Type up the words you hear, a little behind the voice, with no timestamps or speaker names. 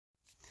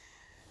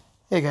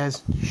Hey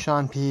guys,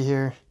 Sean P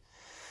here.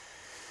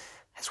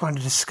 I just wanted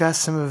to discuss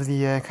some of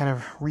the kind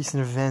of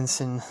recent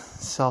events in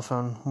cell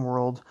phone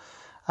world.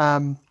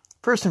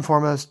 First and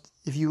foremost,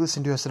 if you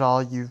listen to us at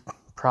all, you've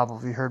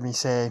probably heard me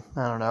say,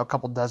 I don't know, a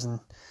couple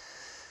dozen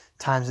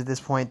times at this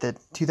point that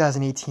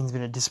 2018 has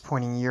been a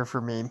disappointing year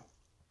for me.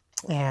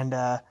 And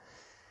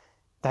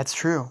that's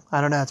true.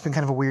 I don't know, it's been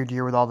kind of a weird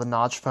year with all the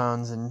notch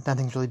phones and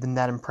nothing's really been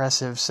that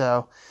impressive.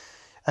 So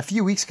a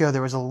few weeks ago,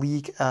 there was a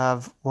leak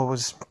of what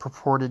was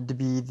purported to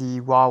be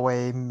the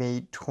Huawei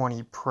Mate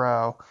 20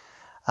 Pro.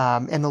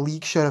 And the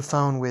leak showed a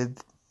phone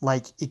with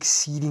like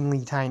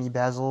exceedingly tiny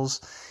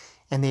bezels,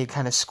 and they had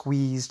kind of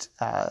squeezed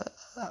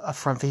a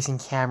front-facing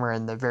camera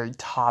in the very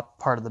top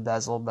part of the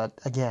bezel, but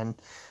again,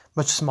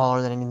 much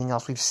smaller than anything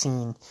else we've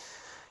seen.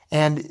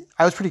 And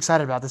I was pretty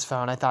excited about this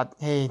phone. I thought,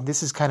 hey,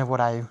 this is kind of what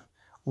I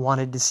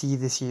wanted to see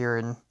this year,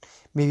 and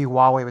maybe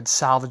Huawei would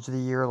salvage the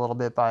year a little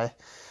bit by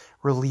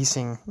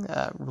releasing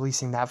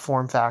that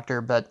form factor,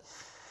 but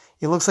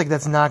it looks like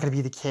that's not going to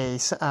be the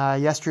case.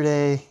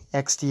 Yesterday,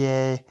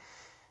 XDA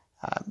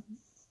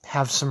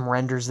have some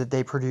renders that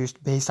they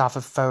produced based off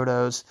of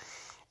photos,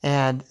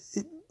 and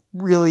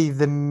really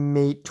the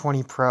Mate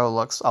 20 Pro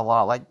looks a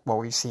lot like what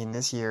we've seen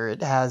this year.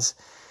 It has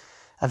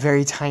a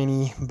very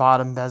tiny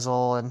bottom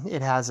bezel, and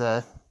it has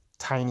a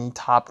tiny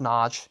top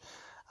notch.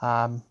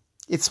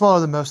 It's smaller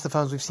than most of the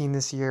phones we've seen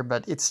this year,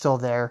 but it's still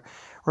there.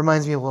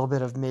 Reminds me a little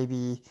bit of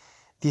maybe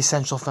the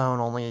Essential phone,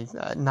 only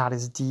not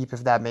as deep,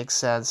 if that makes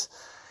sense.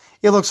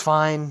 It looks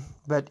fine,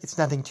 but it's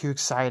nothing too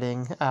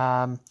exciting.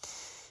 From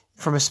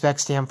a spec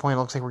standpoint, it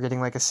looks like we're getting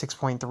like a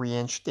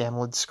 6.3-inch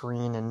AMOLED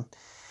screen, and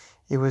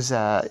it was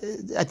a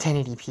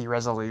 1080p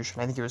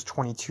resolution. I think it was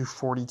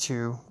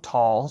 2242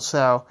 tall.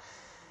 So,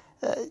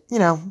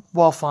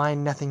 while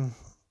fine, nothing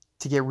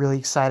to get really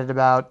excited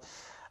about.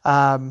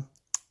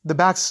 The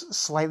back's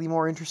slightly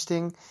more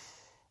interesting.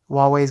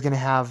 Huawei is going to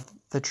have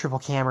the triple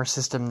camera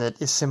system that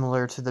is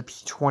similar to the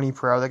P20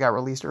 Pro that got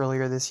released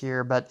earlier this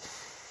year, but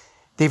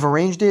they've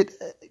arranged it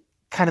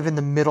kind of in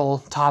the middle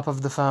top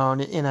of the phone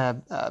in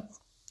a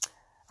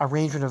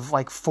arrangement of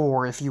like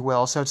 4, if you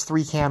will. So it's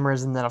 3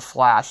 cameras and then a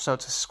flash. So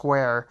it's a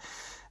square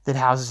that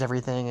houses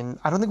everything. And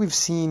I don't think we've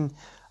seen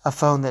a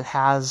phone that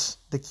has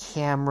the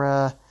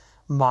camera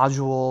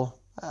module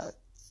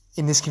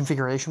in this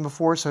configuration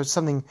before. So it's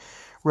something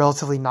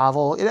relatively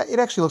novel. It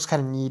actually looks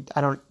kind of neat.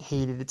 I don't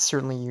hate it. It's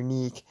certainly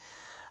unique.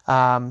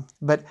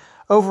 But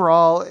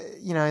overall,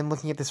 in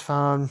looking at this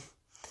phone,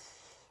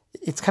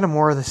 it's kind of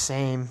more of the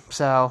same.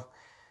 So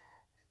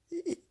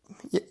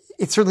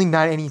it's certainly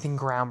not anything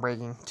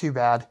groundbreaking. Too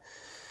bad.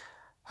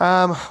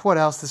 What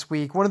else this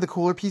week? One of the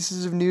cooler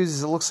pieces of news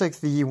is it looks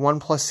like the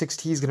OnePlus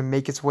 6T is going to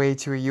make its way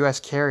to a U.S.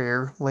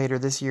 carrier later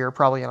this year,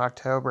 probably in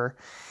October.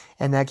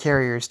 And that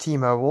carrier is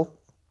T-Mobile.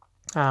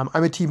 I'm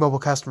a T-Mobile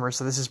customer,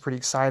 so this is pretty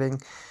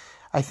exciting.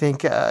 I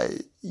think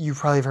you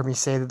probably have heard me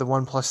say that the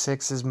OnePlus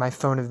 6 is my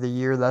phone of the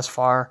year thus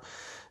far.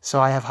 So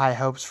I have high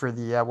hopes for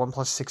the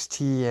OnePlus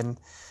 6T, and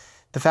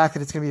the fact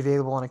that it's going to be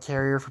available on a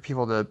carrier for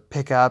people to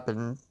pick up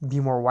and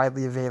be more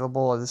widely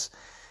available is,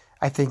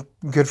 I think,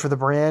 good for the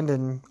brand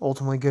and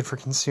ultimately good for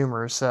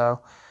consumers.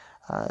 So,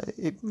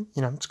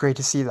 it's great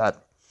to see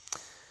that.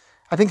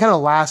 I think kind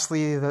of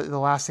lastly, the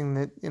last thing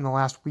that in the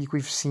last week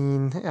we've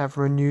seen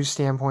from a news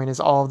standpoint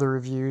is all of the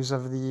reviews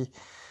of the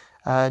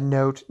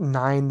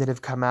Note9 that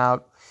have come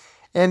out.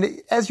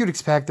 And as you'd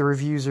expect, the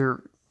reviews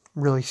are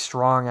really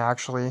strong,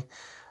 actually.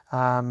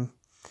 The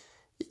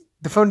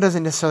phone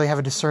doesn't necessarily have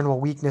a discernible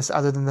weakness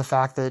other than the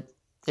fact that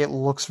it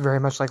looks very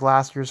much like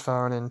last year's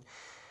phone and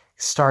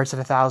starts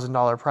at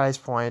 $1,000 price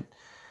point.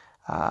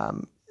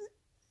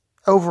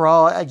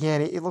 Overall,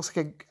 again, it looks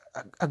like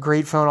a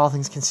great phone, all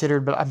things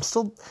considered, but I'm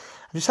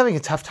just having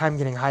a tough time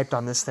getting hyped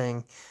on this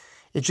thing.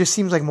 It just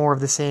seems like more of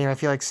the same. I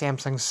feel like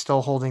Samsung's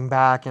still holding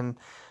back, and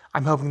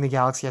I'm hoping the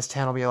Galaxy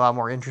S10 will be a lot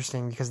more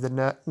interesting because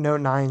the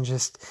Note 9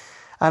 just,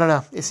 I don't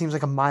know, it seems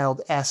like a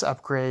mild S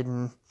upgrade,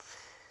 and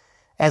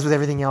as with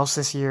everything else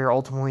this year,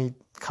 ultimately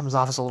comes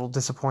off as a little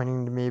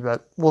disappointing to me,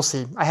 but we'll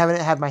see. I haven't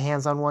had my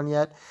hands on one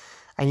yet.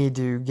 I need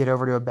to get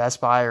over to a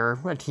Best Buy or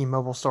a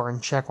T-Mobile store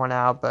and check one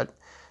out, but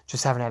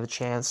just haven't had a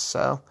chance.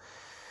 So,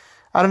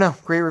 I don't know.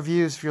 Great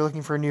reviews. If you're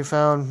looking for a new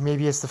phone,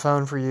 maybe it's the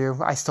phone for you.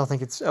 I still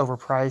think it's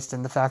overpriced,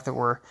 and the fact that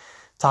we're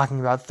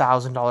talking about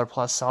 $1,000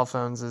 plus cell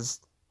phones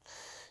is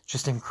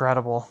just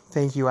incredible.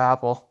 Thank you,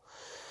 Apple.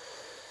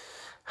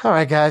 All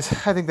right, guys.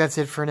 I think that's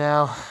it for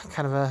now.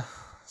 Kind of a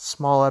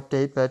small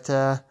update, but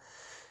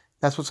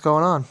that's what's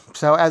going on.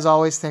 So, as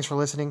always, thanks for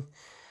listening.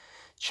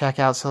 Check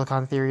out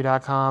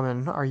silicontheory.com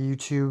and our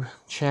YouTube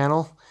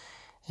channel,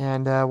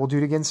 and we'll do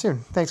it again soon.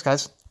 Thanks,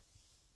 guys.